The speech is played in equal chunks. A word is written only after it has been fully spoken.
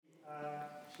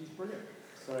She's brilliant.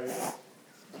 So, just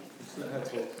let her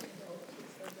talk.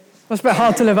 That's a bit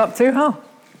hard to live up to, huh?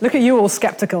 Look at you all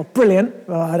sceptical. Brilliant.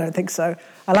 Well, I don't think so.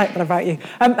 I like that about you.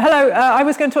 Hello, I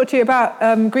was going to talk to you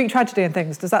about Greek tragedy and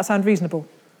things. Does that sound reasonable?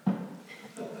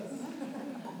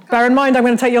 Bear in mind, I'm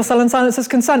going to take your sullen silence as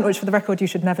consent, which for the record you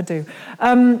should never do.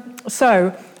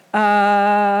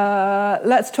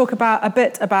 Let's talk about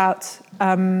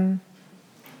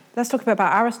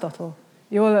Aristotle.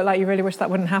 You all look like you really wish that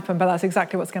wouldn't happen, but that's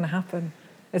exactly what's going to happen.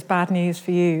 It's bad news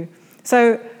for you.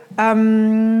 So,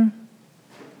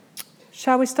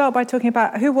 shall we start by talking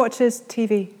about who watches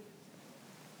TV?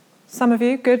 Some of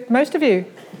you, good. Most of you.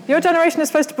 Your generation is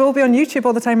supposed to all be on YouTube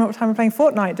all the time we're playing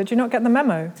Fortnite. Did you not get the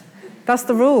memo? That's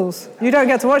the rules. You don't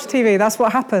get to watch TV. That's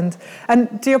what happened.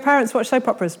 And do your parents watch soap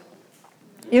operas?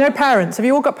 You know parents. Have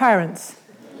you all got parents?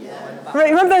 Yeah.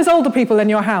 Remember those older people in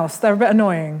your house? They're a bit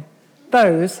annoying.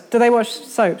 Those, do they watch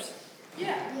soaps?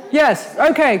 Yeah. Yes.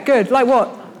 Okay, good. Like what?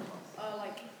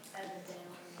 Like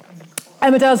Emmerdale.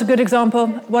 Emmerdale's a good example.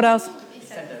 What else?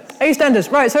 EastEnders.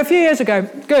 Right, so a few years ago.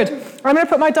 Good. I'm going to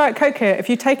put my Diet Coke here. If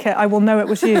you take it, I will know it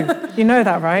was you. You know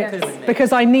that, right?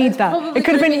 Because I need that. It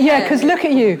could have been, yeah, because look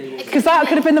at you. Because that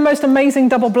could have been the most amazing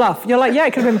double bluff. You're like, yeah,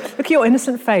 it could have been, look at your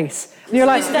innocent face. And you're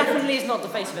like, this definitely is not the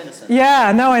face of innocence.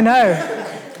 Yeah, no, I know.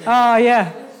 Oh,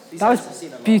 yeah. That was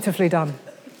beautifully done.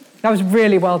 That was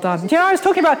really well done. Do you know, I was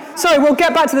talking about, sorry, we'll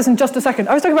get back to this in just a second.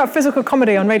 I was talking about physical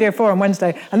comedy on Radio 4 on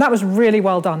Wednesday, and that was really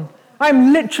well done.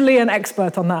 I'm literally an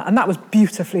expert on that, and that was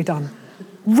beautifully done.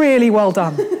 Really well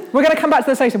done. We're going to come back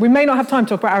to this later. We may not have time to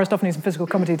talk about Aristophanes and physical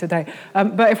comedy today,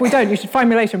 but if we don't, you should find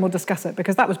me later and we'll discuss it,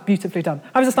 because that was beautifully done.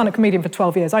 I was a stand-up comedian for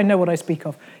 12 years. I know what I speak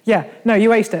of. Yeah, no, you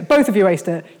aced it. Both of you aced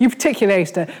it. You particularly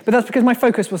aced it, but that's because my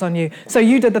focus was on you. So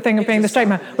you did the thing of being the straight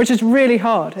man, which is really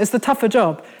hard. It's the tougher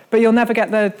job, but you'll never get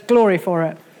the glory for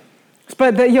it.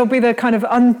 But you'll be the kind of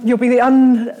you'll be the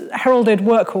unheralded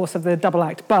workhorse of the double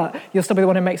act, but you'll still be the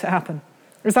one who makes it happen.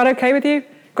 Is that okay with you?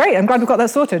 Great, I'm glad we've got that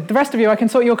sorted. The rest of you, I can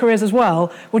sort your careers as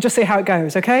well. We'll just see how it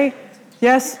goes, okay?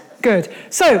 Yes? Good.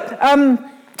 So,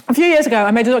 a few years ago,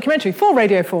 I made a documentary for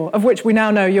Radio 4, of which we now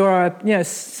know you're a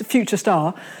future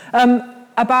star,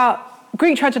 about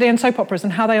Greek tragedy and soap operas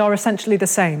and how they are essentially the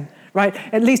same. Right?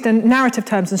 At least in narrative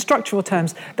terms and structural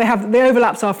terms, the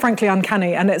overlaps are frankly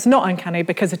uncanny, and it's not uncanny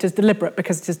because it is deliberate,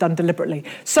 because it is done deliberately.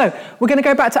 So we're going to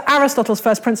go back to Aristotle's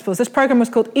first principles. This program was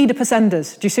called Oedipus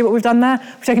Enders. Do you see what we've done there?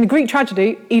 We've taken a Greek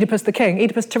tragedy, Oedipus the king,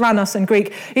 Oedipus Tyrannos in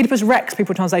Greek, Oedipus Rex,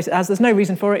 people translate it as. There's no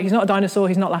reason for it. He's not a dinosaur.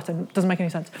 He's not Latin. It doesn't make any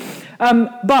sense. And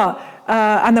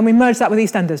then we merged that with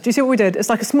EastEnders. Do you see what we did? It's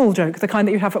like a small joke, the kind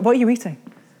that you have. What are you eating?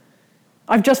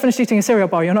 I've just finished eating a cereal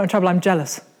bar. You're not in trouble. I'm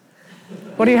jealous.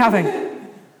 What are you having?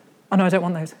 Oh, no, I don't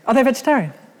want those. Are they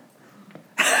vegetarian?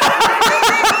 Look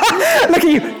at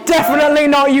you. Definitely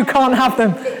not. You can't have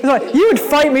them. It's like, you would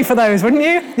fight me for those, wouldn't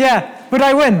you? Yeah. Would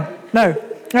I win? No.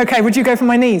 Okay, would you go for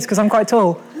my knees? Because I'm quite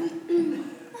tall.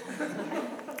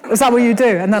 Is that what you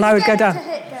do? And then I would go down.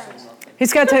 He's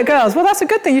scared to hit girls. Well, that's a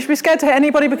good thing. You should be scared to hit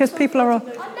anybody because people are...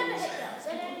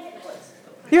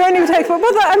 You only take... Well,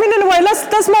 in a way,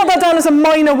 let's mark that down as a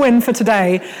minor win for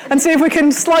today and see if we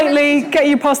can slightly get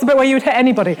you past the bit where you would hit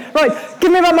anybody. Right,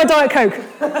 give me back my Diet Coke.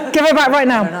 Give it back right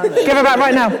now. Give it back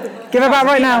right now. Give it back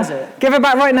right now. Give it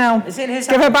back right now. It's in his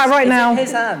hands. Give it back right now. It's in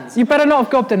his hands. You better not have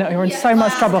gobbed in it or you're in so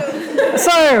much trouble.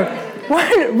 So,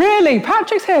 really,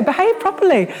 Patrick's here. Behave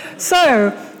properly.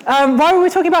 So... why were we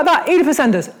talking about that? Oedipus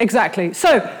Enders, exactly.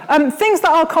 So, things that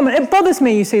are common. It bothers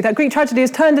me, you see, that Greek tragedy has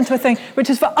turned into a thing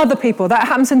which is for other people, that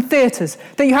happens in theatres,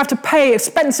 that you have to pay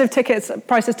expensive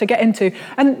prices to get into.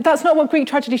 And that's not what Greek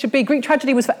tragedy should be. Greek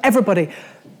tragedy was for everybody,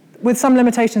 with some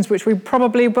limitations which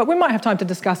but we might have time to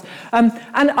discuss. And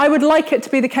I would like it to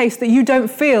be the case that you don't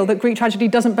feel that Greek tragedy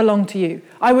doesn't belong to you.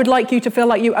 I would like you to feel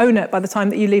like you own it by the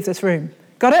time that you leave this room.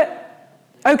 Got it?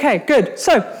 Okay, good.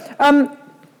 So,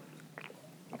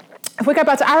 if we go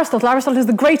back to Aristotle is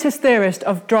the greatest theorist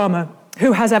of drama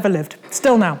who has ever lived,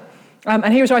 still now.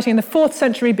 And he was writing in the 4th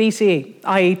century BCE,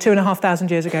 i.e.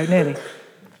 2,500 years ago, nearly.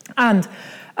 And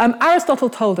Aristotle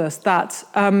told us that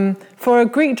for a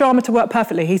Greek drama to work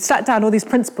perfectly, he set down all these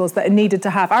principles that it needed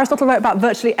to have. Aristotle wrote about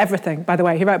virtually everything, by the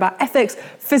way. He wrote about ethics,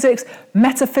 physics,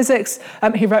 metaphysics.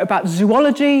 He wrote about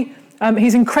zoology.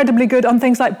 He's incredibly good on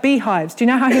things like beehives. Do you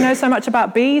know how he knows so much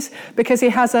about bees? Because he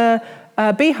has a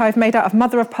beehive made out of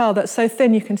mother of pearl that's so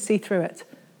thin you can see through it.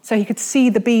 So he could see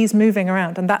the bees moving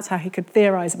around, and that's how he could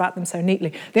theorize about them so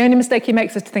neatly. The only mistake he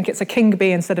makes is to think it's a king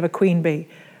bee instead of a queen bee,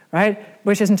 right?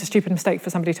 Which isn't a stupid mistake for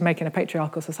somebody to make in a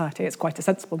patriarchal society. It's quite a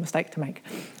sensible mistake to make.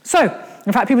 So,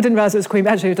 in fact, people didn't realize it was a queen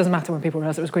bee. Actually, it doesn't matter when people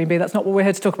realize it was a queen bee. That's not what we're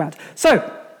here to talk about.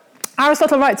 So,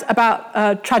 Aristotle writes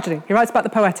about tragedy. He writes about the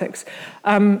poetics.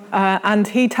 And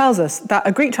he tells us that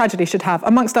a Greek tragedy should have,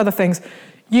 amongst other things,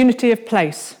 unity of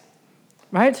place.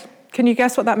 Right? Can you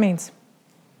guess what that means?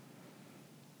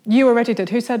 You already did.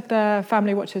 Who said the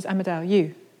family watches Emmerdale? You.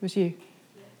 It was you.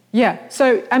 Yeah.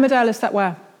 So Emmerdale is set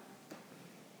where?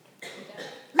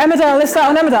 Emmerdale is set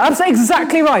on Emmerdale. That's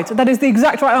exactly right. That is the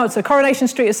exact right answer. Coronation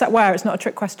Street is set where? It's not a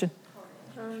trick question.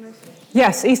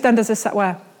 Yes, EastEnders is set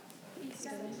where?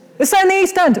 It's set in the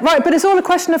East End, right, but it's all a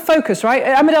question of focus, right?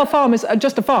 Emmerdale Farm is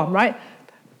just a farm, right?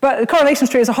 But Coronation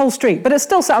Street is a whole street, but it's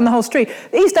still set on the whole street.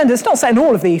 The East End is not set in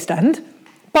all of the East End,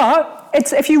 but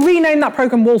if you rename that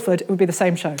programme Walford, it would be the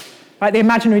same show, right? The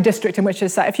imaginary district in which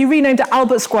it's set. If you renamed it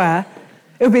Albert Square,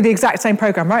 it would be the exact same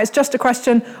programme, right? It's just a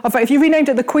question of, if you renamed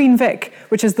it the Queen Vic,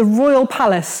 which is the royal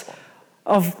palace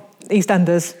of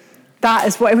EastEnders, that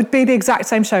is what, it would be the exact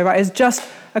same show, right? It's just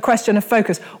a question of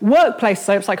focus. Workplace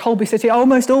soaps like Holby City are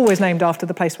almost always named after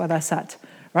the place where they're set,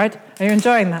 right? Are you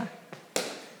enjoying that?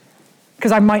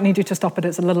 Because I might need you to stop it,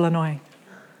 it's a little annoying.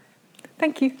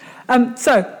 Thank you.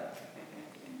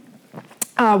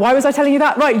 Why was I telling you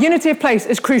that? Right, unity of place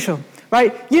is crucial,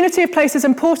 right? Unity of place is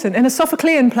important. In a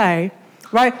Sophoclean play,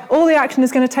 right, all the action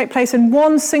is going to take place in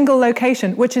one single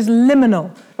location, which is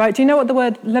liminal, right? Do you know what the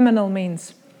word liminal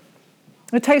means?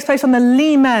 It takes place on the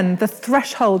limen, the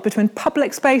threshold between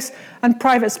public space and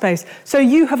private space. So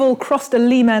you have all crossed a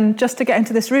limen just to get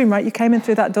into this room, right? You came in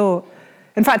through that door.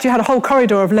 In fact, you had a whole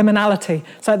corridor of liminality.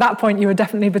 So at that point, you were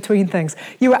definitely between things.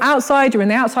 You were outside, you were in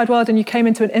the outside world, and you came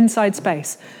into an inside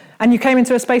space. And you came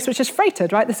into a space which is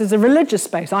freighted, right? This is a religious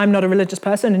space. I'm not a religious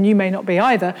person, and you may not be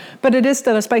either, but it is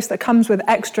still a space that comes with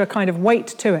extra kind of weight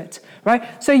to it,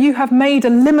 right? So you have made a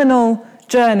liminal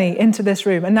journey into this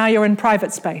room, and now you're in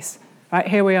private space. Right,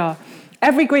 here we are.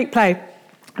 Every Greek play,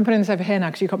 I'm putting this over here now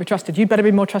because you can't be trusted. You'd better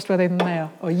be more trustworthy than they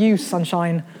are. Or you,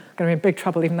 sunshine, are going to be in big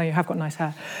trouble even though you have got nice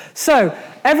hair. So,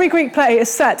 every Greek play is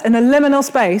set in a liminal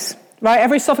space, right?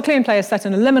 Every Sophoclean play is set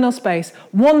in a liminal space,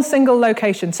 one single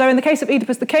location. So in the case of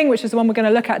Oedipus the King, which is the one we're going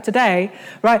to look at today,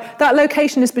 right, that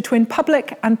location is between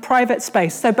public and private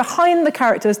space. So behind the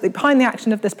characters, behind the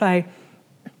action of this play,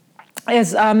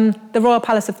 is the Royal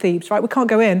Palace of Thebes, right? We can't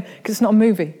go in because it's not a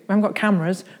movie. We haven't got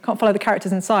cameras, can't follow the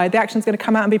characters inside. The action's going to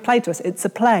come out and be played to us. It's a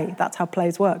play. That's how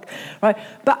plays work, right?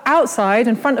 But outside,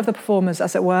 in front of the performers,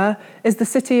 as it were, is the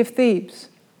city of Thebes.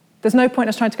 There's no point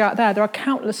us trying to go out there. There are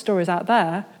countless stories out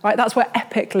there, right? That's where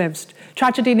epic lives.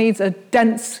 Tragedy needs a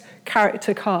dense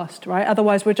character cast, right?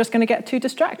 Otherwise, we're just going to get too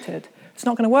distracted. It's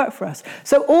not going to work for us.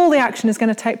 So all the action is going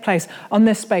to take place on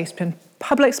this space, between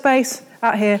public space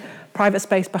out here, private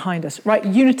space behind us, right?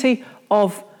 Unity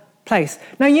of place.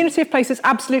 Now, unity of place is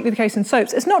absolutely the case in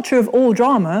soaps. It's not true of all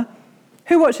drama.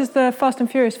 Who watches the Fast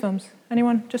and Furious films?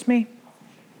 Anyone? Just me?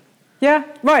 Yeah?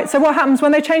 Right, so what happens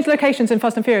when they change locations in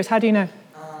Fast and Furious? How do you know?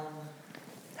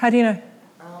 How do you know?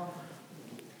 Well,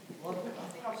 I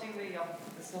think I've seen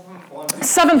the seventh one. The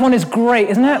seventh one is great,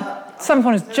 isn't it? Seventh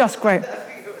one is just great. I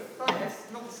think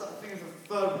it's not the sort of thing as a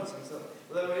furnace and stuff,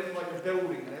 but they were in like a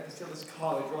building and they have to steal this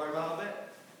car, they drive out of it.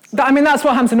 I mean, that's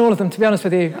what happens in all of them, to be honest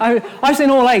with you. I've seen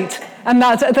all 8, and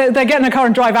they get in a car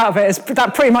and drive out of it.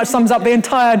 That pretty much sums up the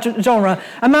entire genre.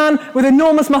 A man with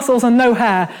enormous muscles and no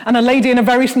hair, and a lady in a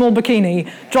very small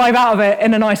bikini drive out of it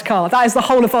in a nice car. That is the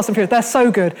whole of Fast and Furious. They're so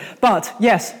good. But,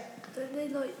 yes? Don't they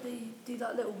do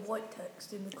that little white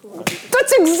text in the corner?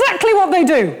 That's exactly what they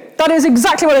do. That is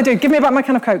exactly what they do. Give me back my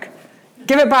can of Coke.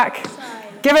 Give it back.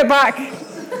 Give it back.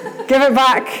 Give it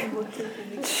back.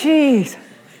 Jeez.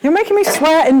 You're making me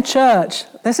swear in church.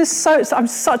 This is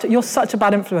you're such a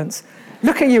bad influence.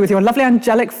 Look at you with your lovely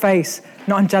angelic face.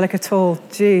 Not angelic at all,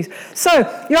 jeez. So,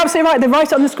 you're absolutely right, they write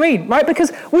it on the screen, right?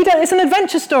 Because it's an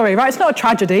adventure story, right? It's not a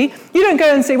tragedy. You don't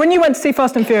go and see, when you went to see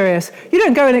Fast and Furious, you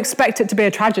don't go and expect it to be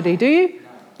a tragedy, do you?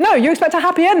 No, you expect a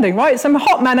happy ending, right? Some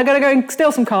hot men are going to go and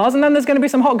steal some cars, and then there's going to be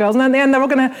some hot girls, and then at the end they're all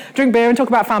going to drink beer and talk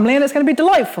about family, and it's going to be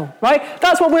delightful, right?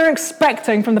 That's what we're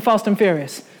expecting from the Fast and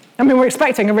Furious. I mean, we're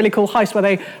expecting a really cool heist where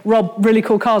they rob really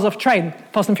cool cars off a train.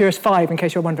 Fast and Furious 5, in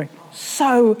case you're wondering.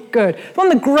 So good. It's one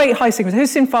of the great heist sequences.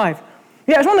 Who's seen 5?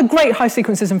 Yeah, it's one of the great heist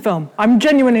sequences in film. I'm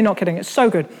genuinely not kidding. It's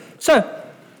so good. So,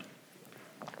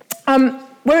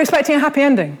 we're expecting a happy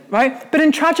ending, right? But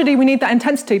in tragedy, we need that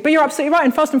intensity. But you're absolutely right.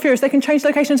 In Fast and Furious, they can change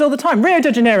locations all the time. Rio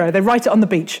de Janeiro, they write it on the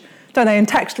beach, don't they, in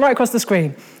text right across the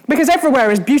screen. Because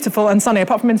everywhere is beautiful and sunny,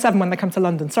 apart from in 7 when they come to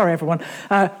London. Sorry, everyone.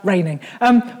 Raining.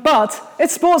 But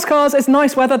it's sports cars, it's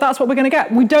nice weather, that's what we're going to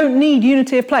get. We don't need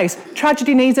unity of place.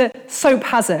 Tragedy needs it, soap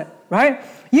has it, right?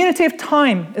 Unity of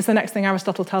time is the next thing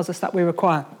Aristotle tells us that we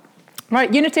require.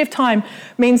 Right? Unity of time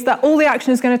means that all the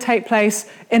action is going to take place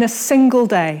in a single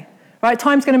day. right?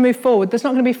 Time's going to move forward. There's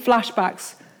not going to be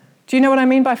flashbacks. Do you know what I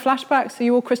mean by flashbacks? Are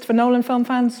you all Christopher Nolan film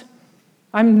fans?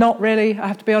 I'm not really, I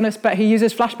have to be honest, but he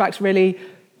uses flashbacks really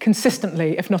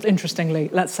consistently, if not interestingly,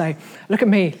 let's say. Look at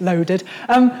me, loaded.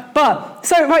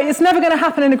 It's never going to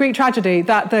happen in a Greek tragedy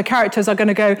that the characters are going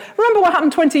to go, remember what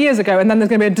happened 20 years ago, and then there's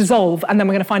going to be a dissolve, and then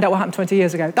we're going to find out what happened 20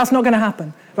 years ago. That's not going to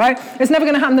happen, right? It's never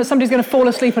going to happen that somebody's going to fall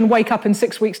asleep and wake up in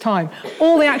 6 weeks' time.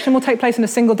 All the action will take place in a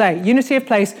single day. Unity of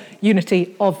place,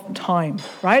 unity of time,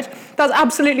 right? That's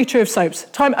absolutely true of soaps.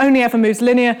 Time only ever moves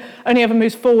linear, only ever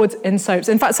moves forwards in soaps.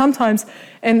 In fact, sometimes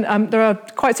there are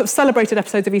quite sort of celebrated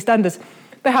episodes of EastEnders.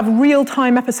 They have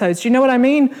real-time episodes. Do you know what I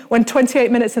mean? When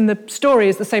 28 minutes in the story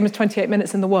is the same as 28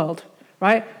 minutes in the world,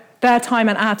 right? Their time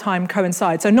and our time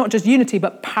coincide. So not just unity,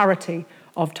 but parity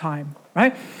of time,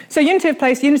 right? So unity of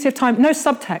place, unity of time, no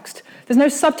subtext. There's no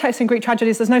subtext in Greek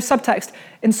tragedies. There's no subtext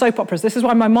in soap operas. This is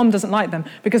why my mom doesn't like them,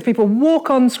 because people walk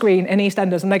on screen in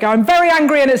EastEnders and they go, I'm very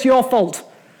angry and it's your fault.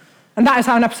 And that is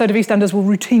how an episode of EastEnders will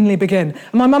routinely begin.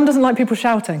 And my mum doesn't like people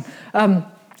shouting.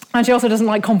 And she also doesn't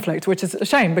like conflict, which is a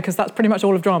shame, because that's pretty much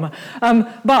all of drama.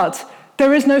 But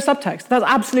there is no subtext. That's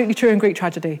absolutely true in Greek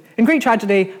tragedy. In Greek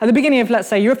tragedy, at the beginning of, let's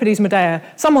say, Euripides' Medea,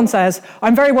 someone says,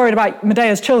 I'm very worried about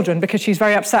Medea's children because she's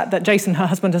very upset that Jason, her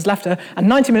husband, has left her, and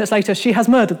 90 minutes later, she has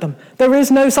murdered them. There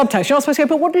is no subtext. You're not supposed to go,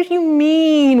 but what do you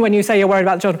mean when you say you're worried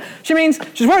about the children? She means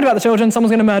she's worried about the children,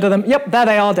 someone's going to murder them. Yep, there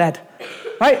they are, dead.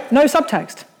 Right? No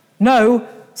subtext. No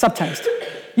subtext.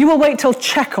 You will wait till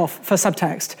Chekhov for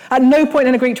subtext. At no point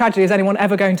in a Greek tragedy is anyone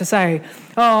ever going to say,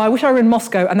 oh, I wish I were in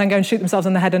Moscow, and then go and shoot themselves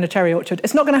in the head in a cherry orchard.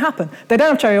 It's not going to happen. They don't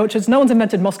have cherry orchards. No one's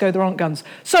invented Moscow. There aren't guns.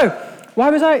 So, why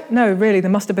was I? No, really,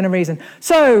 there must have been a reason.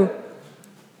 So,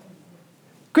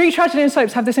 Greek tragedy and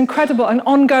soaps have this incredible and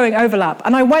ongoing overlap.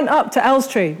 And I went up to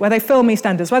Elstree, where they film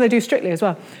EastEnders, where they do Strictly as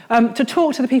well, to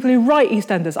talk to the people who write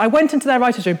EastEnders. I went into their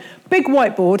writer's room, big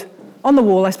whiteboard on the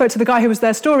wall. I spoke to the guy who was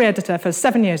their story editor for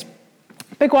 7 years.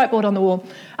 Big whiteboard on the wall.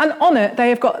 And on it, they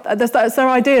have got, that's their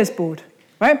ideas board,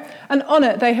 right? And on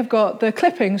it, they have got the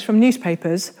clippings from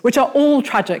newspapers, which are all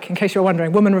tragic, in case you're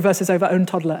wondering. Woman reverses over own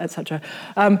toddler, etc.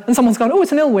 And someone's gone, oh,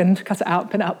 it's an ill wind, cut it out,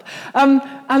 pin it up.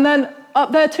 And then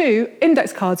up there too,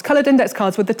 index cards, coloured index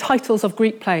cards with the titles of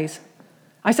Greek plays.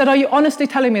 I said, are you honestly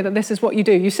telling me that this is what you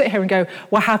do? You sit here and go,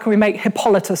 well, how can we make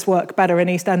Hippolytus work better in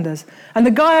EastEnders? And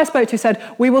the guy I spoke to said,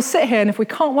 we will sit here, and if we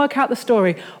can't work out the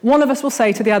story, one of us will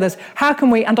say to the others, how can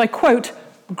we, and I quote,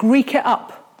 Greek it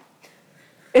up?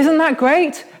 Isn't that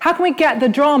great? How can we get the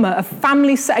drama of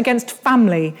family set against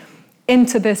family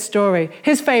into this story?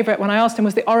 His favourite, when I asked him,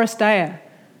 was the Oresteia,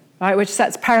 right, which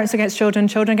sets parents against children,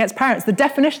 children against parents. The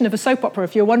definition of a soap opera,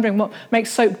 if you're wondering what makes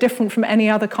soap different from any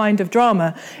other kind of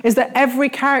drama, is that every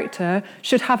character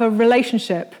should have a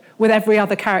relationship with every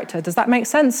other character. Does that make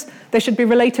sense? They should be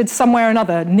related somewhere or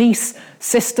another. Niece,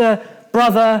 sister,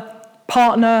 brother,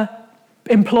 partner,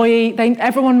 employee.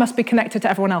 Everyone must be connected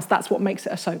to everyone else. That's what makes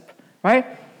it a soap, right?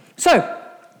 So,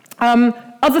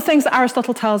 other things that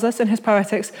Aristotle tells us in his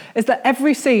Poetics is that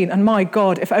every scene, and my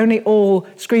God, if only all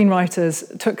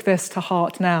screenwriters took this to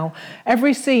heart now,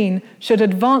 every scene should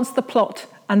advance the plot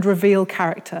and reveal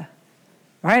character,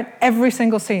 right? Every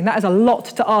single scene. That is a lot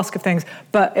to ask of things,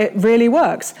 but it really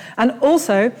works. And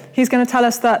also, he's going to tell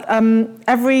us that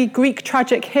every Greek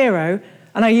tragic hero,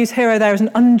 and I use hero there as an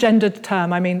ungendered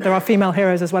term. I mean, there are female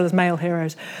heroes as well as male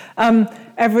heroes.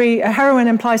 Every heroine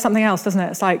implies something else, doesn't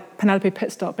it? It's like Penelope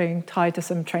Pitstop being tied to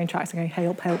some train tracks and going,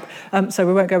 help, help. So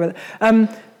we won't go with it.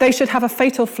 They should have a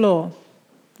fatal flaw,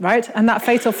 right? And that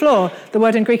fatal flaw, the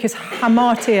word in Greek is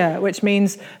hamartia, which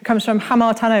means, it comes from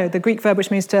hamartano, the Greek verb which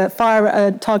means to fire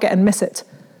a target and miss it,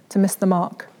 to miss the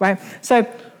mark, right? So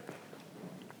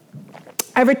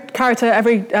every character,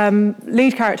 every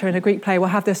lead character in a Greek play will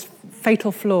have this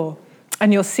fatal flaw.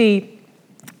 And you'll see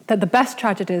that the best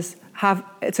tragedies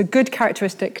it's a good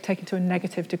characteristic taken to a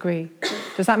negative degree.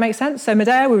 Does that make sense? So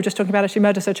Medea, we were just talking about her, she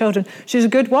murders her children. She's a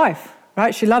good wife,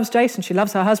 right? She loves Jason, she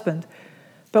loves her husband.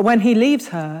 But when he leaves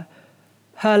her,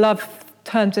 her love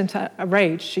turns into a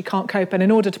rage. She can't cope. And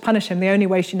in order to punish him, the only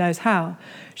way she knows how,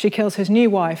 she kills his new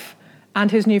wife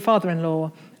and his new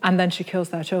father-in-law, and then she kills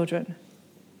their children,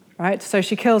 right? So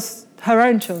she kills her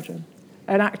own children.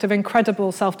 An act of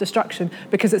incredible self-destruction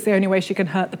because it's the only way she can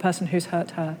hurt the person who's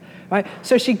hurt her, right?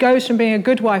 So she goes from being a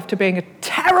good wife to being a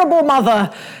terrible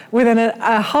mother within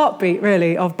a heartbeat,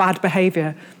 really, of bad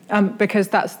behaviour, because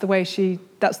that's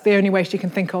the only way she can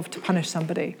think of to punish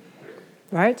somebody,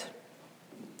 right?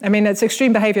 I mean, it's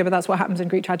extreme behaviour, but that's what happens in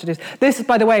Greek tragedies. This,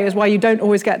 by the way, is why you don't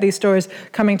always get these stories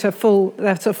coming to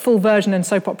full version in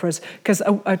soap operas, because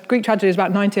a Greek tragedy is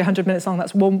about 90, 100 minutes long.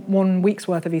 That's one week's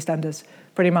worth of EastEnders,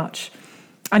 pretty much.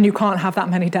 And you can't have that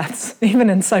many deaths, even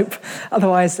in soap,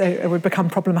 otherwise it would become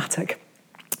problematic.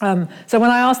 So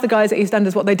when I asked the guys at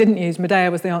EastEnders what they didn't use,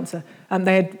 Medea was the answer.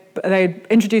 They had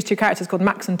introduced two characters called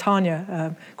Max and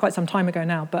Tanya quite some time ago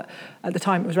now, but at the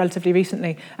time it was relatively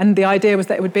recently. And the idea was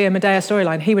that it would be a Medea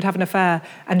storyline. He would have an affair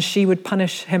and she would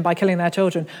punish him by killing their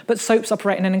children. But soaps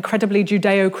operate in an incredibly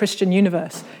Judeo-Christian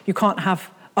universe. You can't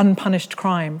have unpunished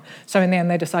crime. So in the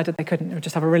end they decided they couldn't. It would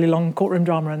just have a really long courtroom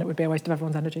drama and it would be a waste of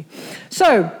everyone's energy.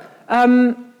 So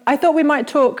I thought we might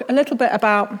talk a little bit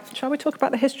about, shall we talk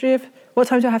about the history of, what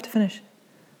time do I have to finish?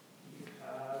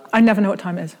 I never know what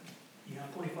time it is. You have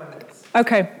 45 minutes.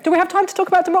 Okay. Do we have time to talk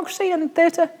about democracy and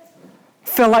theatre?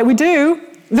 Feel like we do.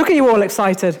 Look at you all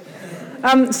excited.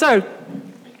 So,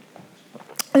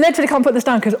 I literally can't put this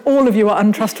down because all of you are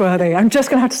untrustworthy. I'm just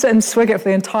going to have to sit and swig it for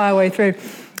the entire way through.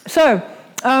 So,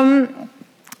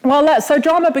 so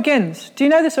drama begins. Do you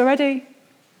know this already?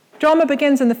 Drama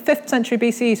begins in the 5th century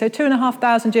BCE, so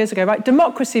 2,500 years ago, right?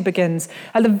 Democracy begins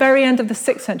at the very end of the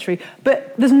 6th century,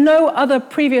 but there's no other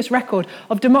previous record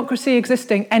of democracy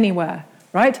existing anywhere,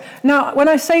 right? Now, when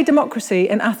I say democracy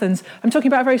in Athens, I'm talking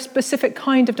about a very specific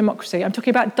kind of democracy. I'm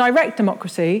talking about direct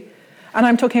democracy, and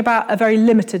I'm talking about a very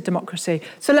limited democracy.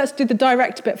 So let's do the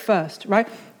direct bit first, right?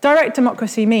 Direct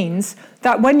democracy means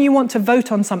that when you want to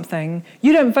vote on something,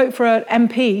 you don't vote for an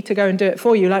MP to go and do it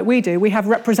for you like we do. We have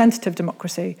representative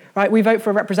democracy, right? We vote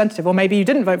for a representative, or maybe you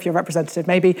didn't vote for your representative.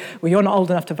 Maybe, well, you're not old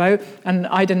enough to vote, and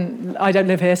I don't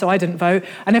live here, so I didn't vote.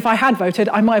 And if I had voted,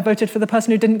 I might have voted for the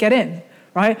person who didn't get in,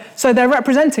 right? So they're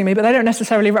representing me, but they don't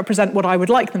necessarily represent what I would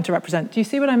like them to represent. Do you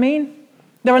see what I mean?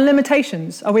 There are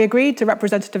limitations. Are we agreed to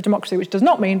representative democracy, which does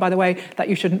not mean, by the way, that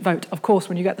you shouldn't vote. Of course,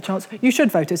 when you get the chance, you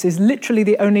should vote. This is literally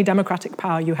the only democratic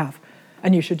power you have,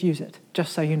 and you should use it,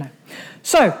 just so you know.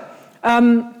 So,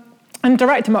 in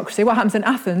direct democracy, what happens in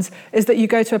Athens is that you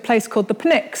go to a place called the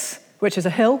Pnyx, which is a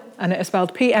hill, and it is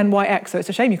spelled P-N-Y-X, so it's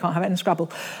a shame you can't have it in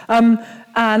Scrabble. And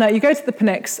you go to the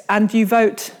Pnyx, and you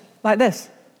vote like this,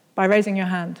 by raising your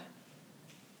hand,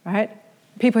 right?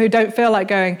 People who don't feel like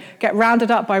going get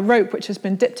rounded up by rope which has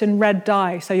been dipped in red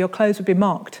dye, so your clothes would be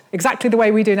marked. Exactly the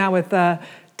way we do now with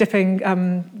putting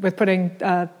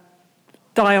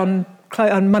dye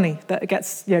on money that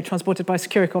gets transported by a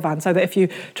Securicor van, so that if you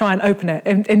try and open it,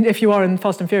 if you are in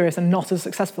Fast and Furious and not as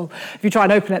successful, if you try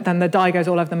and open it, then the dye goes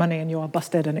all over the money and you are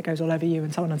busted and it goes all over you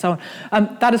and so on and so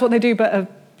on. That is what they do, but a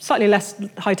slightly less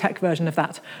high-tech version of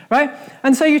that, right?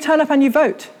 And so you turn up and you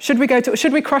vote. Should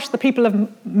we crush the people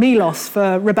of Milos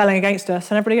for rebelling against us?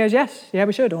 And everybody goes, yes, yeah,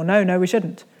 we should, or no, we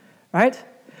shouldn't, right?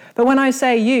 But when I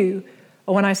say you,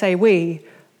 or when I say we,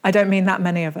 I don't mean that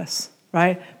many of us,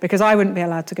 right? Because I wouldn't be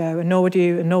allowed to go, and nor would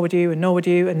you, and nor would you, and nor would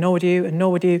you, and nor would you, and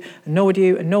nor would you, and nor would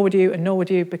you, and nor would you, and nor would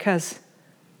you, because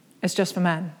it's just for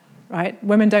men, right?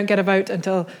 Women don't get a vote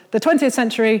until the 20th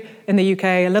century in the UK,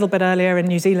 a little bit earlier in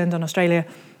New Zealand and Australia.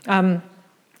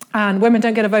 And women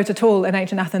don't get a vote at all in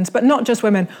ancient Athens, but not just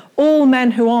women. All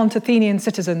men who aren't Athenian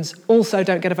citizens also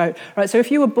don't get a vote, right? So if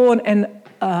you were born in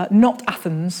not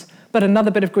Athens, but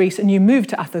another bit of Greece, and you moved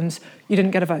to Athens, you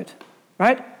didn't get a vote,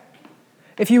 right?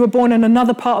 If you were born in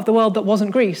another part of the world that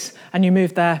wasn't Greece, and you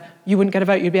moved there, you wouldn't get a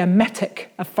vote. You'd be a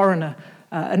metic, a foreigner.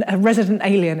 A resident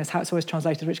alien is how it's always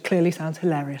translated, which clearly sounds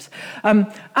hilarious.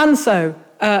 And so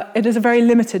it is a very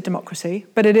limited democracy,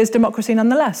 but it is democracy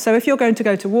nonetheless. So if you're going to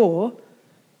go to war,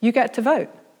 you get to vote.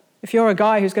 If you're a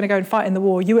guy who's going to go and fight in the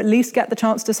war, you at least get the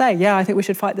chance to say, yeah, I think we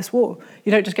should fight this war.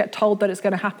 You don't just get told that it's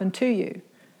going to happen to you,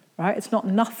 right? It's not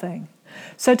nothing.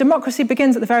 So democracy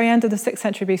begins at the very end of the 6th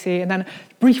century BCE and then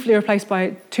briefly replaced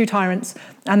by two tyrants,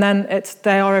 and then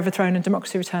they are overthrown and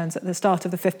democracy returns at the start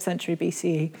of the 5th century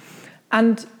BCE.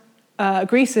 And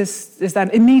Greece is then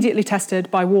immediately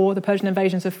tested by war, the Persian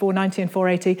invasions of 490 and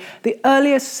 480. The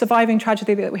earliest surviving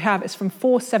tragedy that we have is from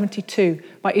 472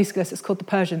 by Aeschylus. It's called The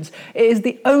Persians. It is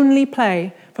the only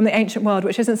play from the ancient world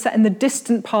which isn't set in the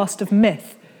distant past of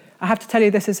myth. I have to tell you,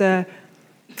 this is a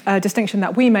distinction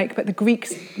that we make, but the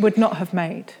Greeks would not have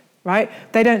made, right?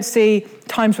 They don't see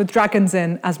times with dragons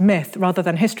in as myth rather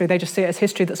than history. They just see it as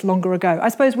history that's longer ago. I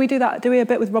suppose we do that, do we, a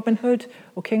bit with Robin Hood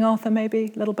or King Arthur,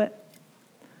 maybe, a little bit,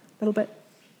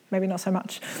 maybe not so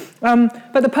much.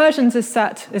 But The Persians is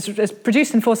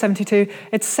produced in 472.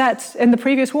 It's set in the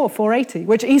previous war, 480,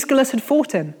 which Aeschylus had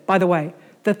fought in, by the way.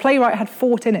 The playwright had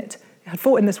fought in it. He had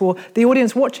fought in this war. The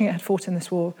audience watching it had fought in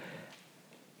this war.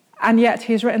 And yet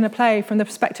he's written a play from the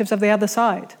perspectives of the other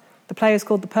side. The play is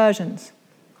called The Persians,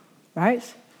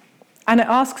 right? And it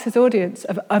asks his audience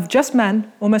of just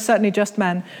men, almost certainly just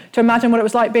men, to imagine what it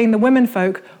was like being the women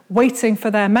folk waiting for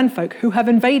their men folk who have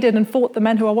invaded and fought the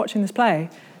men who are watching this play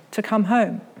to come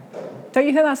home. Don't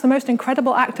you think that's the most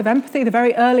incredible act of empathy? The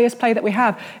very earliest play that we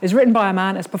have is written by a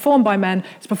man, it's performed by men,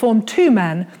 it's performed to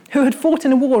men who had fought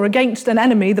in a war against an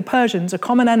enemy, the Persians, a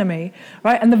common enemy,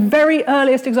 right? And the very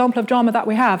earliest example of drama that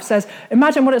we have says,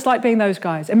 imagine what it's like being those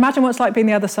guys. Imagine what it's like being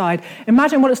the other side.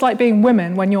 Imagine what it's like being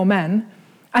women when you're men.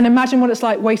 And imagine what it's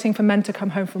like waiting for men to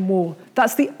come home from war.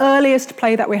 That's the earliest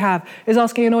play that we have, is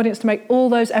asking an audience to make all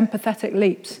those empathetic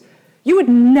leaps. You would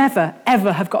never,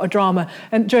 ever have got a drama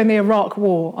during the Iraq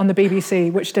War on the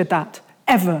BBC which did that,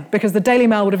 ever, because the Daily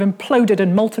Mail would have imploded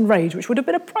in molten rage, which would have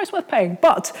been a price worth paying,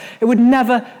 but it would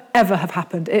never, ever have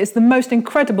happened. It is the most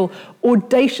incredible,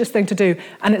 audacious thing to do,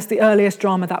 and it's the earliest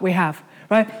drama that we have,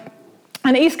 right?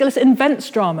 And Aeschylus invents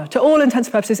drama. To all intents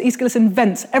and purposes, Aeschylus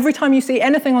invents. Every time you see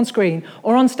anything on screen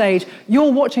or on stage,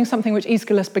 you're watching something which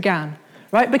Aeschylus began,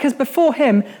 right? Because before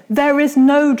him, there is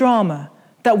no drama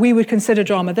that we would consider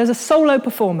drama. There's a solo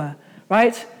performer,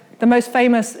 right? The most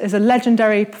famous is a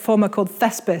legendary performer called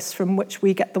Thespis, from which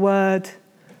we get the word...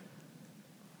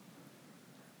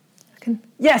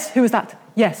 Yes, who was that?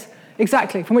 Yes,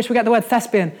 exactly, from which we get the word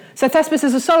thespian. So Thespis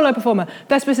is a solo performer.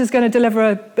 Thespis is going to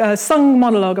deliver a sung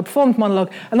monologue, a performed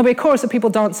monologue, and there'll be a chorus of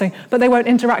people dancing, but they won't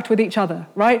interact with each other,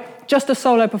 right? Just a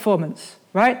solo performance.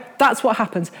 Right? That's what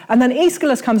happens. And then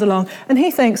Aeschylus comes along and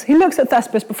he looks at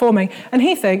Thespis performing and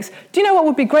he thinks, do you know what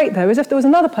would be great though, is if there was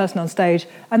another person on stage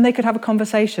and they could have a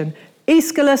conversation.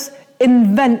 Aeschylus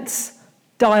invents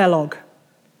dialogue,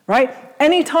 right?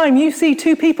 Anytime you see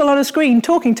two people on a screen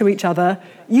talking to each other,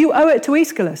 you owe it to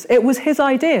Aeschylus. It was his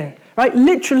idea, right?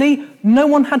 Literally, no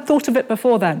one had thought of it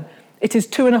before then. It is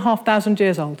 2,500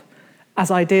 years old. As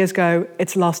ideas go,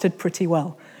 it's lasted pretty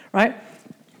well, right?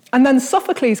 And then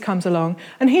Sophocles comes along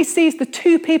and he sees the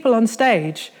two people on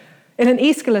stage in an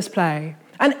Aeschylus play.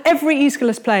 And every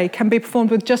Aeschylus play can be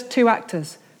performed with just two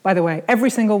actors, by the way, every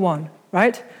single one,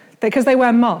 right? Because they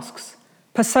wear masks.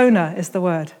 Persona is the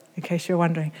word, in case you're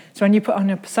wondering. So when you put on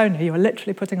your persona, you are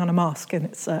literally putting on a mask in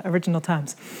its original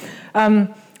terms.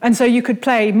 And so you could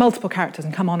play multiple characters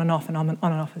and come on and off, and on and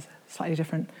off is slightly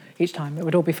different each time. It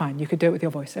would all be fine. You could do it with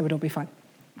your voice. It would all be fine.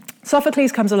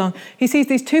 Sophocles comes along, he sees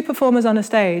these two performers on a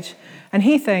stage, and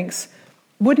he thinks,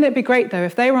 wouldn't it be great, though,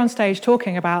 if they were on stage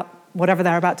talking about whatever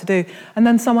they're about to do, and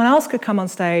then someone else could come on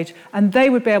stage, and they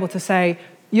would be able to say,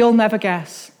 you'll never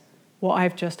guess what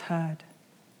I've just heard,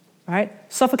 right?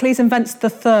 Sophocles invents the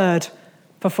third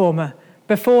performer.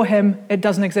 Before him, it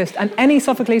doesn't exist. And any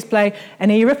Sophocles play,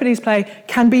 any Euripides play,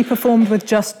 can be performed with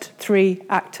just three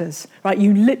actors, right?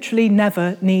 You literally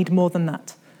never need more than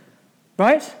that,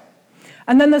 right?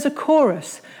 And then there's a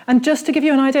chorus. And just to give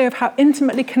you an idea of how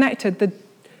intimately connected the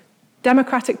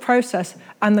democratic process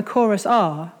and the chorus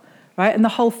are, right, and the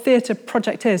whole theatre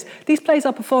project is, these plays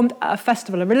are performed at a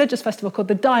festival, a religious festival called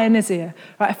the Dionysia,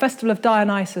 right, a festival of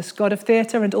Dionysus, god of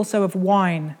theatre and also of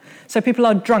wine. So people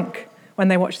are drunk when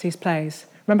they watch these plays.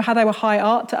 Remember how they were high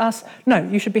art to us? No,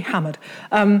 you should be hammered.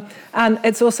 And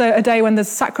it's also a day when there's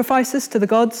sacrifices to the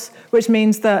gods, which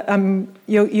means that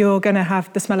you're going to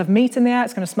have the smell of meat in the air.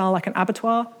 It's going to smell like an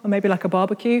abattoir or maybe like a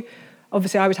barbecue.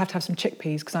 Obviously, I would have to have some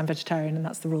chickpeas because I'm vegetarian and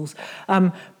that's the rules.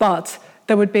 But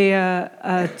there would be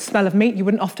a smell of meat. You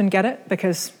wouldn't often get it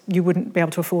because you wouldn't be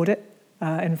able to afford it.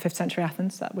 In 5th century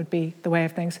Athens, that would be the way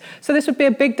of things. So this would be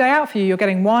a big day out for you. You're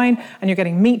getting wine and you're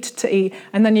getting meat to eat,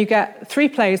 and then you get 3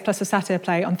 plays plus a satyr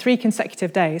play on 3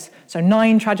 consecutive days, so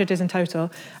 9 tragedies in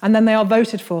total, and then they are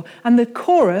voted for. And the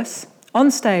chorus on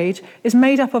stage is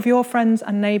made up of your friends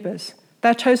and neighbours.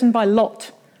 They're chosen by lot.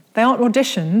 They aren't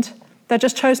auditioned, they're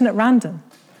just chosen at random.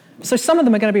 So some of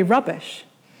them are going to be rubbish.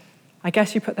 I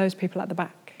guess you put those people at the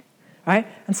back. Right?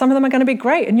 And some of them are going to be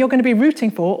great, and you're going to be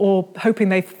rooting for, or hoping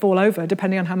they fall over,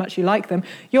 depending on how much you like them,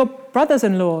 your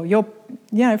brothers-in-law,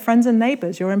 your friends and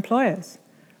neighbours, your employers,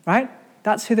 right?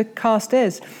 That's who the cast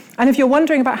is. And if you're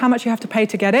wondering about how much you have to pay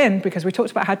to get in, because we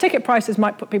talked about how ticket prices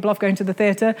might put people off going to the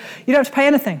theatre, you don't have to pay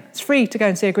anything. It's free to go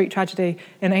and see a Greek tragedy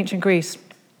in ancient Greece.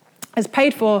 It's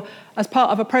paid for as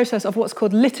part of a process of what's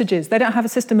called liturgies. They don't have a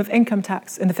system of income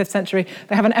tax in the 5th century.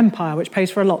 They have an empire, which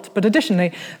pays for a lot. But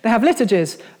additionally, they have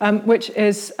liturgies, which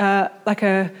is like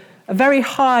a very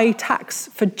high tax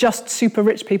for just super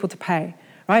rich people to pay,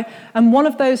 right? And one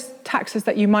of those taxes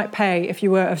that you might pay if you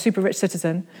were a super rich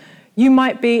citizen, you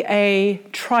might be a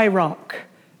trirarch,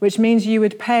 which means you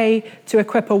would pay to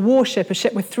equip a warship, a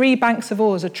ship with 3 banks of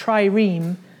oars, a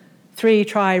trireme, 3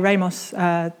 triremos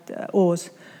oars.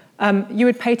 You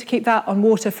would pay to keep that on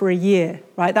water for a year,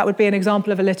 right? That would be an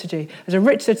example of a liturgy. As a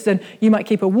rich citizen, you might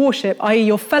keep a warship, i.e.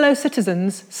 your fellow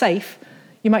citizens, safe.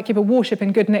 You might keep a warship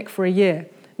in good nick for a year.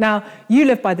 Now, you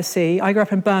live by the sea. I grew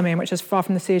up in Birmingham, which is as far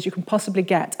from the sea as you can possibly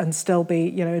get and still be,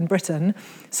 in Britain.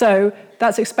 So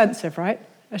that's expensive, right?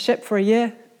 A ship for a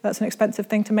year, that's an expensive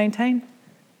thing to maintain.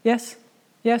 Yes?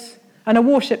 Yes? And a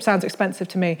warship sounds expensive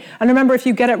to me. And remember, if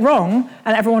you get it wrong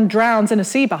and everyone drowns in a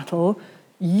sea battle,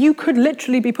 you could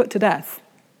literally be put to death.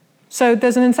 So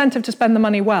there's an incentive to spend the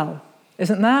money well,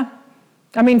 isn't there?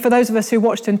 I mean, for those of us who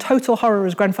watched in total horror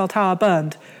as Grenfell Tower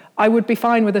burned, I would be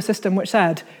fine with a system which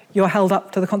said you're held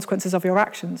up to the consequences of your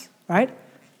actions, right?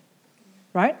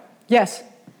 Right? Yes?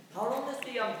 How long has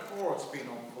the chorus been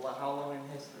on for? Like, how long in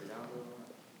history?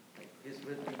 Is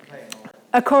it been playing on?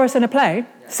 A chorus in a play?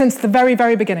 Yeah. Since the very,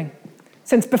 very beginning.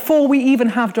 Since before we even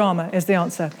have drama is the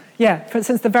answer. Yeah,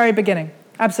 since the very beginning.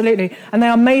 Absolutely. And they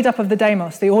are made up of the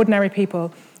demos, the ordinary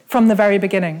people, from the very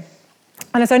beginning.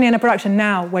 And it's only in a production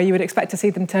now where you would expect to see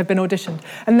them to have been auditioned.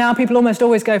 And now people almost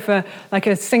always go for like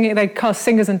a singing, they cast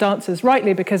singers and dancers,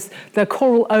 rightly, because the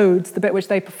choral odes, the bit which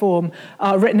they perform,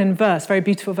 are written in verse, very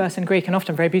beautiful verse in Greek and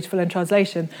often very beautiful in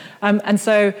translation. And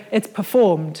so it's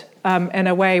performed in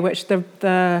a way which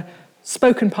the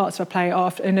spoken parts of a play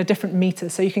are in a different meter,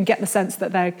 so you can get the sense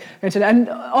that they're going to... And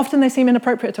often they seem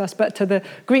inappropriate to us, but to the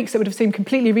Greeks it would have seemed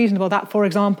completely reasonable that, for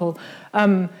example,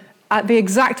 at the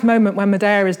exact moment when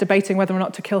Medea is debating whether or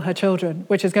not to kill her children,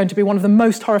 which is going to be one of the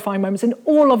most horrifying moments in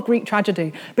all of Greek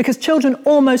tragedy, because children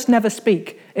almost never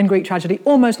speak in Greek tragedy,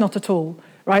 almost not at all,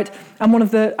 right? And one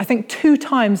of the, I think 2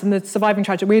 times in the surviving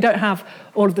tragedy, we don't have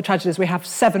all of the tragedies, we have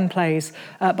 7 plays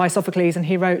by Sophocles, and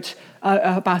he wrote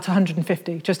about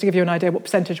 150, just to give you an idea what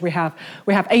percentage we have.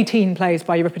 We have 18 plays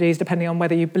by Euripides, depending on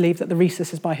whether you believe that the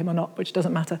Rhesus is by him or not, which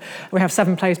doesn't matter. We have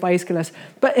 7 plays by Aeschylus.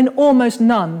 But in almost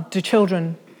none do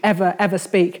children ever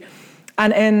speak.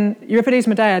 And in Euripides'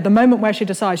 Medea, the moment where she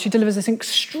decides, she delivers this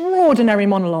extraordinary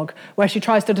monologue where she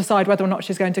tries to decide whether or not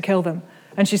she's going to kill them.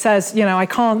 And she says, you know, I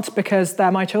can't because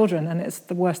they're my children and it's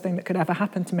the worst thing that could ever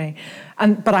happen to me.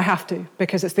 But I have to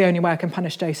because it's the only way I can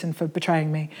punish Jason for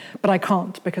betraying me. But I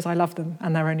can't because I love them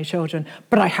and they're only children.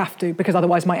 But I have to because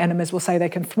otherwise my enemies will say they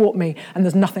can thwart me and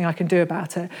there's nothing I can do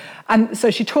about it. And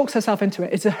so she talks herself into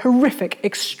it. It's a horrific,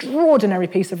 extraordinary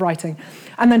piece of writing.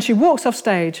 And then she walks off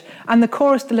stage and the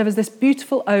chorus delivers this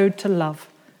beautiful ode to love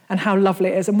and how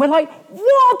lovely it is. And we're like,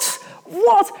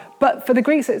 what? But for the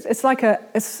Greeks, it's like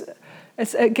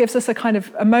it gives us a kind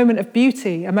of a moment of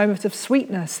beauty, a moment of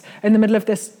sweetness in the middle of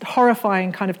this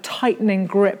horrifying kind of tightening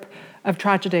grip of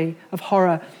tragedy, of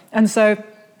horror. And so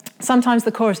sometimes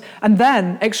the chorus, and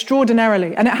then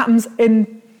extraordinarily, and it happens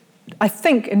in, I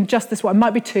think in just this one, it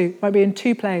might be in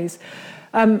 2 plays,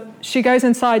 she goes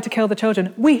inside to kill the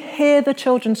children. We hear the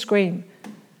children scream.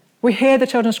 We hear the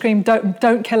children scream,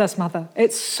 don't kill us, mother.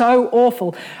 It's so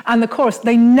awful. And the chorus,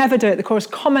 they never do it. The chorus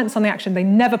comments on the action. They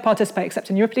never participate,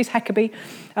 except in Euripides' Hecate,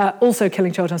 also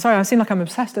killing children. Sorry, I seem like I'm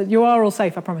obsessed. You are all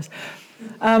safe, I promise.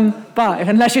 But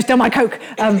unless you steal my Coke.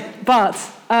 But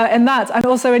in that, and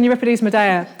also in Euripides'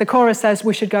 Medea, the chorus says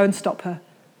we should go and stop her.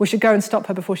 We should go and stop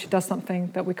her before she does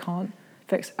something that we can't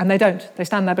fix. And they don't. They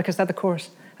stand there because they're the chorus.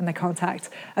 And they can't act.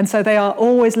 And so they are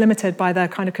always limited by the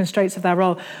kind of constraints of their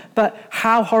role. But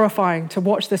how horrifying to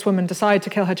watch this woman decide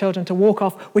to kill her children, to walk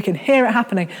off. We can hear it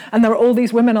happening. And there are all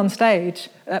these women on stage,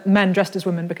 men dressed as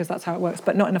women because that's how it works,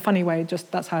 but not in a funny way,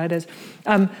 just that's how it is.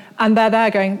 And they're there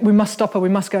going, we must stop her, we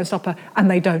must go and stop her. And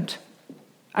they don't.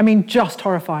 I mean, just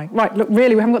horrifying. Right, look,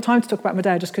 really, we haven't got time to talk about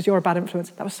Medea just because you're a bad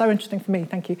influence. That was so interesting for me,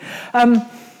 thank you.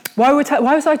 Why was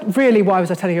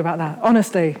I telling you about that?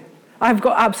 Honestly. I've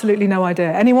got absolutely no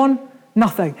idea. Anyone?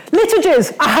 Nothing.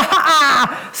 Liturgies!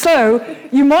 So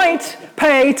you might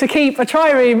pay to keep a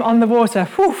trireme on the water.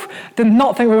 Whew, did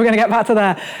not think we were going to get back to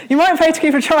there. You might pay to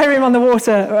keep a trireme on the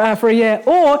water for a year,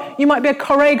 or you might be a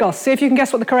choregos. See if you can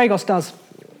guess what the choregos does.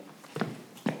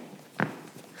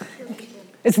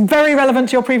 It's very relevant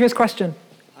to your previous question.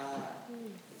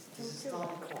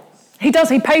 He does,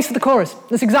 he pays for the chorus.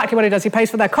 That's exactly what he does. He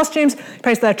pays for their costumes, he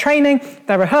pays for their training,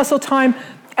 their rehearsal time,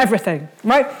 everything,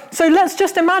 right? So let's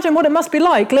just imagine what it must be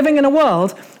like living in a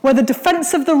world where the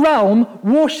defense of the realm,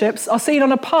 warships, are seen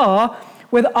on a par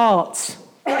with arts.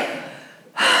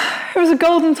 It was a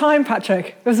golden time,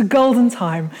 Patrick. It was a golden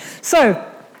time. So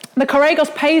the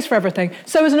choregos pays for everything.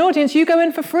 So as an audience, you go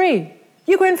in for free.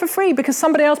 You go in for free because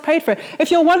somebody else paid for it. If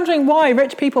you're wondering why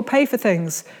rich people pay for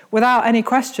things without any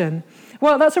question,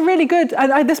 well, that's a really good...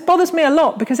 this bothers me a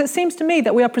lot because it seems to me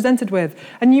that we are presented with,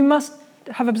 and you must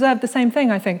have observed the same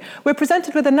thing, I think. We're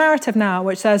presented with a narrative now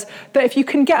which says that if you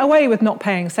can get away with not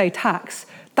paying, say, tax,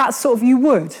 that's sort of you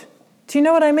would. Do you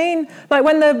know what I mean? Like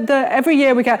when every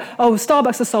year we get,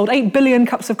 Starbucks has sold 8 billion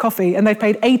cups of coffee and they've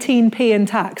paid 18p in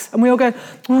tax. And we all go,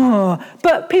 oh.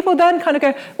 But people then kind of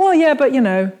go, well, yeah, but,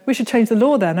 we should change the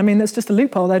law then. I mean, that's just a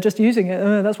loophole. They're just using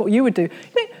it. That's what you would do.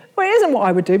 Well, it isn't what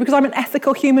I would do because I'm an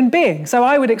ethical human being. So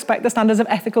I would expect the standards of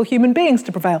ethical human beings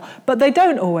to prevail. But they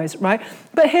don't always, right?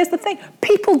 But here's the thing.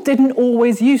 People didn't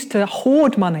always used to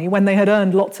hoard money when they had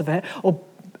earned lots of it or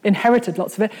inherited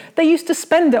lots of it. They used to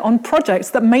spend it on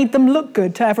projects that made them look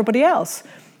good to everybody else.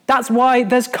 That's why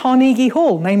there's Carnegie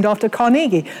Hall, named after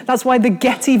Carnegie. That's why the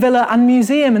Getty Villa and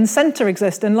Museum and Center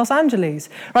exist in Los Angeles,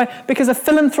 right? Because a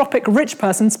philanthropic rich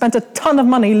person spent a ton of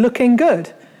money looking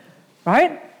good,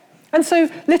 right? And so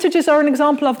liturgies are an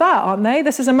example of that, aren't they?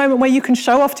 This is a moment where you can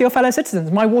show off to your fellow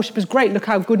citizens. My worship is great. Look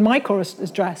how good my chorus is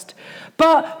dressed.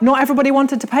 But not everybody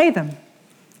wanted to pay them.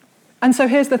 And so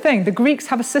here's the thing. The Greeks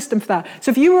have a system for that.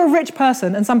 So if you were a rich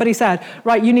person and somebody said,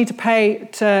 right, you need to pay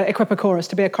to equip a chorus,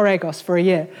 to be a choregos for a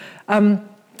year, and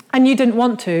you didn't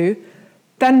want to,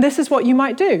 then this is what you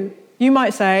might do. You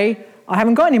might say, I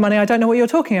haven't got any money, I don't know what you're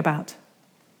talking about,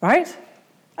 right?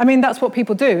 I mean, that's what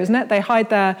people do, isn't it? They hide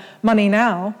their money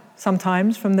now,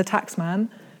 sometimes, from the taxman,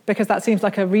 because that seems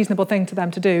like a reasonable thing to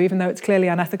them to do, even though it's clearly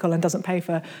unethical and doesn't pay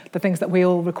for the things that we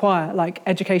all require, like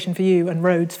education for you and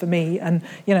roads for me and,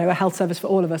 a health service for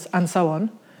all of us and so on.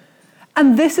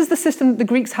 And this is the system that the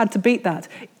Greeks had to beat that.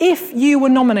 If you were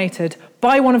nominated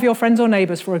by one of your friends or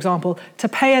neighbours, for example, to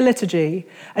pay a liturgy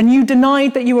and you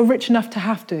denied that you were rich enough to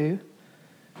have to,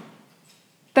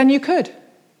 then you could.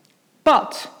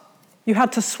 But you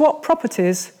had to swap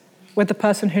properties with the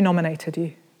person who nominated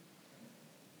you.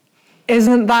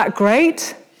 Isn't that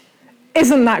great?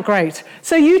 Isn't that great?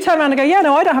 So you turn around and go, yeah,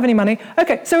 no, I don't have any money.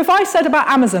 Okay, so if I said about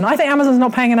Amazon, I think Amazon's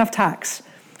not paying enough tax.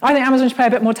 I think Amazon should pay a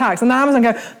bit more tax. And then Amazon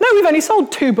go, no, we've only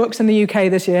sold 2 books in the UK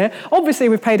this year. Obviously,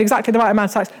 we've paid exactly the right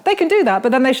amount of tax. They can do that,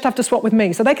 but then they should have to swap with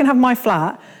me. So they can have my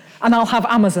flat, and I'll have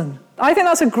Amazon. I think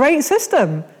that's a great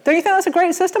system. Don't you think that's a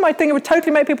great system? I think it would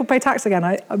totally make people pay tax again.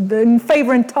 I'm in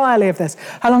favour entirely of this.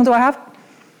 How long do I have?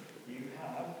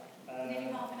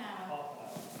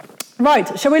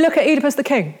 Right, shall we look at Oedipus the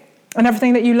King and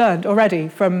everything that you learned already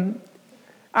from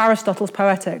Aristotle's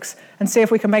Poetics and see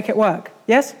if we can make it work?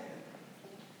 Yes?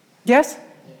 Yes?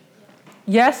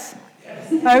 Yes?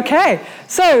 Okay,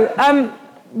 so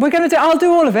I'll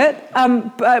do all of it,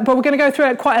 but we're going to go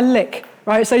through it quite a lick,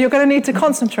 right? So you're going to need to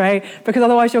concentrate because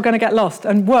otherwise you're going to get lost.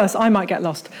 And worse, I might get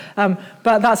lost.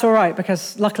 But that's all right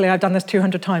because luckily I've done this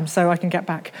 200 times so I can get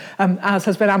back, as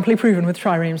has been amply proven with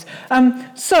triremes.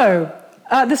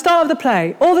 The start of the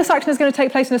play, all this action is going to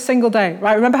take place in a single day,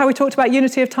 right? Remember how we talked about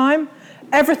unity of time?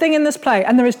 Everything in this play,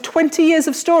 and there is 20 years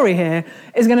of story here,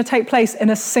 is going to take place in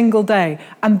a single day.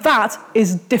 And that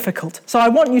is difficult. So I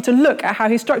want you to look at how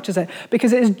he structures it,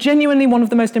 because it is genuinely one of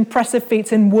the most impressive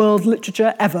feats in world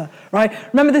literature ever, right?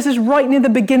 Remember, this is right near the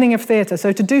beginning of theatre,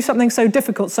 so to do something so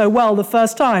difficult so well the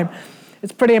first time,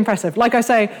 it's pretty impressive. Like I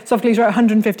say, Sophocles wrote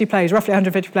 150 plays, roughly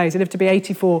 150 plays. He lived to be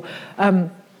 84.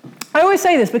 I always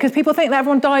say this because people think that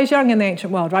everyone dies young in the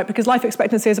ancient world, right? Because life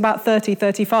expectancy is about 30,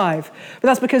 35. But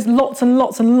that's because lots and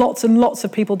lots and lots and lots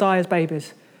of people die as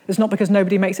babies. It's not because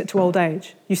nobody makes it to old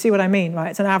age. You see what I mean, right?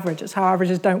 It's an average. It's how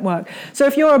averages don't work. So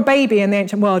if you're a baby in the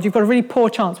ancient world, you've got a really poor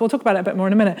chance, we'll talk about it a bit more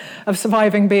in a minute, of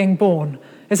surviving being born.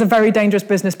 It's a very dangerous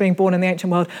business being born in the ancient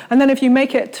world. And then if you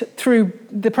make it through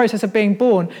the process of being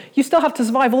born, you still have to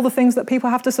survive all the things that people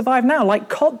have to survive now, like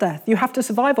cot death. You have to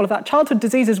survive all of that. Childhood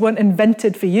diseases weren't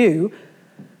invented for you.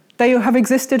 They have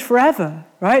existed forever,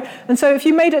 right? And so if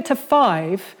you made it to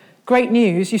 5, great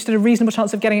news, you stood a reasonable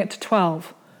chance of getting it to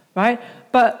 12, right?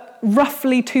 But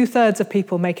roughly 2/3 of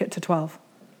people make it to 12.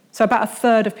 So about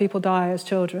 1/3 of people die as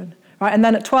children, right? And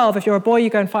then at 12, if you're a boy, you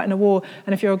go and fight in a war.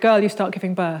 And if you're a girl, you start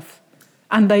giving birth.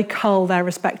 And they cull their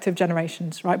respective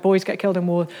generations, right? Boys get killed in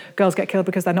war, girls get killed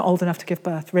because they're not old enough to give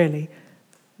birth, really.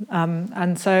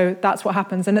 And so that's what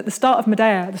happens. And at the start of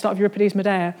Medea, at the start of Euripides'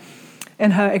 Medea,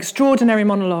 in her extraordinary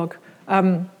monologue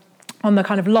on the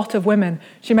kind of lot of women,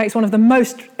 she makes one of the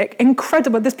most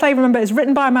incredible... This play, remember, is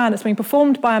written by a man, it's being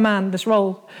performed by a man, this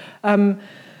role,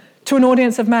 to an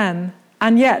audience of men.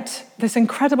 And yet, this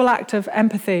incredible act of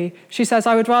empathy, she says,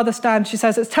 I would rather stand, she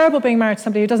says, it's terrible being married to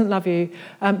somebody who doesn't love you,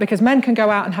 because men can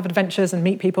go out and have adventures and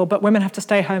meet people, but women have to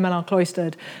stay home and are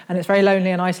cloistered, and it's very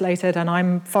lonely and isolated, and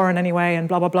I'm foreign anyway, and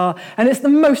blah, blah, blah. And it's the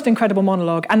most incredible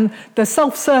monologue, and the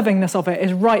self-servingness of it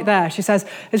is right there. She says,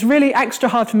 it's really extra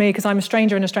hard for me because I'm a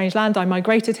stranger in a strange land. I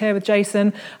migrated here with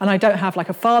Jason, and I don't have like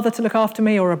a father to look after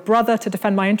me or a brother to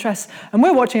defend my interests. And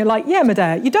we're watching it like, yeah,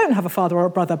 Medea, you don't have a father or a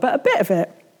brother, but a bit of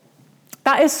it.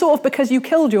 That is sort of because you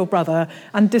killed your brother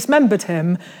and dismembered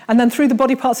him and then threw the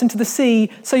body parts into the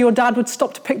sea so your dad would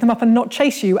stop to pick them up and not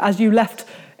chase you as you left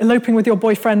eloping with your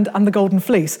boyfriend and the golden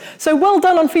fleece. So well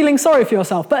done on feeling sorry for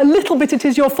yourself, but a little bit it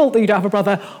is your fault that you don't have a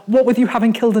brother, what with you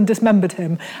having killed and dismembered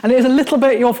him. And it is a little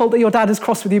bit your fault that your dad is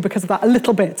cross with you because of that, a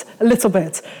little bit.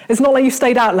 It's not like you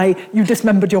stayed out late, you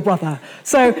dismembered your brother.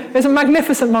 So it's a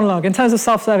magnificent monologue. In terms of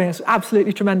self-serving, it's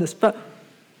absolutely tremendous. But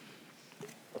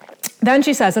then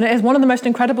she says, and it is one of the most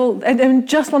incredible, and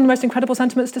just one of the most incredible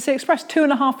sentiments to see expressed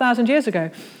 2,500 years ago.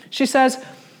 She says,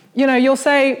 you know, you'll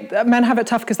say men have it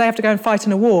tough because they have to go and fight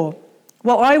in a war.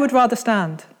 Well, I would rather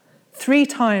stand 3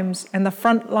 times in the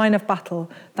front line of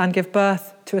battle than give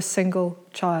birth to a single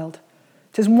child.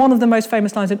 It is one of the most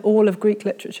famous lines in all of Greek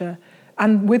literature,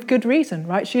 and with good reason,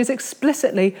 right? She is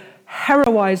explicitly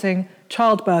heroizing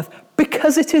childbirth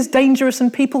because it is dangerous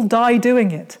and people die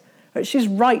doing it. She's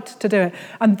right to do it.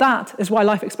 And that is why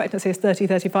life expectancy is 30,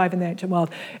 35 in the ancient world.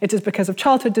 It is because of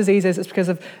childhood diseases. It's because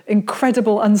of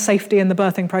incredible unsafety in the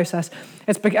birthing process,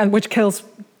 which kills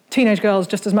teenage girls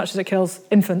just as much as it kills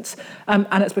infants.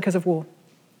 And it's because of war.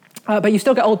 But you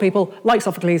still get old people like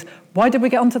Sophocles. Why did we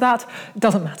get onto that? It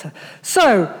doesn't matter.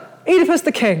 So, Oedipus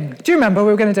the King. Do you remember?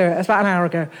 We were going to do it. It's about an hour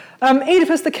ago.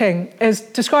 Oedipus the King is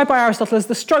described by Aristotle as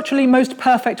the structurally most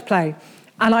perfect play.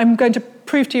 And I'm going to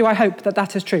prove to you, I hope, that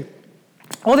that is true.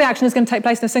 All the action is going to take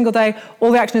place in a single day.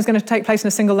 All the action is going to take place in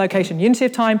a single location. Unity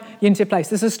of time, unity of place.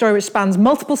 This is a story which spans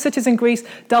multiple cities in Greece,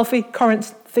 Delphi,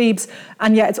 Corinth, Thebes,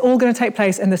 and yet it's all going to take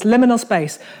place in this liminal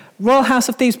space. Royal House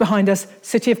of Thebes behind us,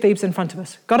 City of Thebes in front of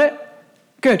us. Got it?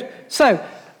 Good. So,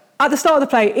 at the start of the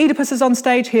play, Oedipus is on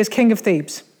stage. He is king of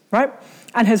Thebes, right?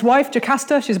 And his wife,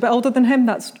 Jocasta, she's a bit older than him.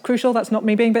 That's crucial. That's not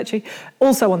me being bitchy.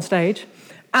 Also on stage.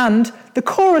 And the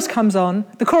chorus comes on.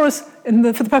 The chorus, for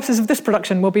the purposes of this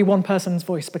production, will be one person's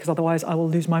voice, because otherwise I will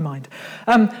lose my mind.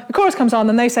 The chorus comes on,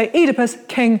 and they say, Oedipus,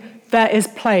 king, there is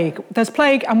plague. There's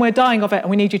plague, and we're dying of it, and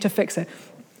we need you to fix it.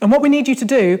 And what we need you to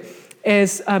do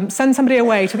is send somebody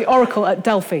away to the oracle at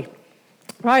Delphi.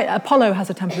 Right? Apollo has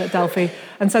a temple at Delphi,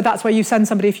 and so that's where you send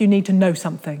somebody if you need to know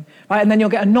something. Right? And then you'll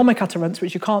get a gnomic utterance,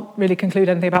 which you can't really conclude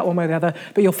anything about one way or the other,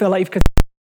 but you'll feel like you've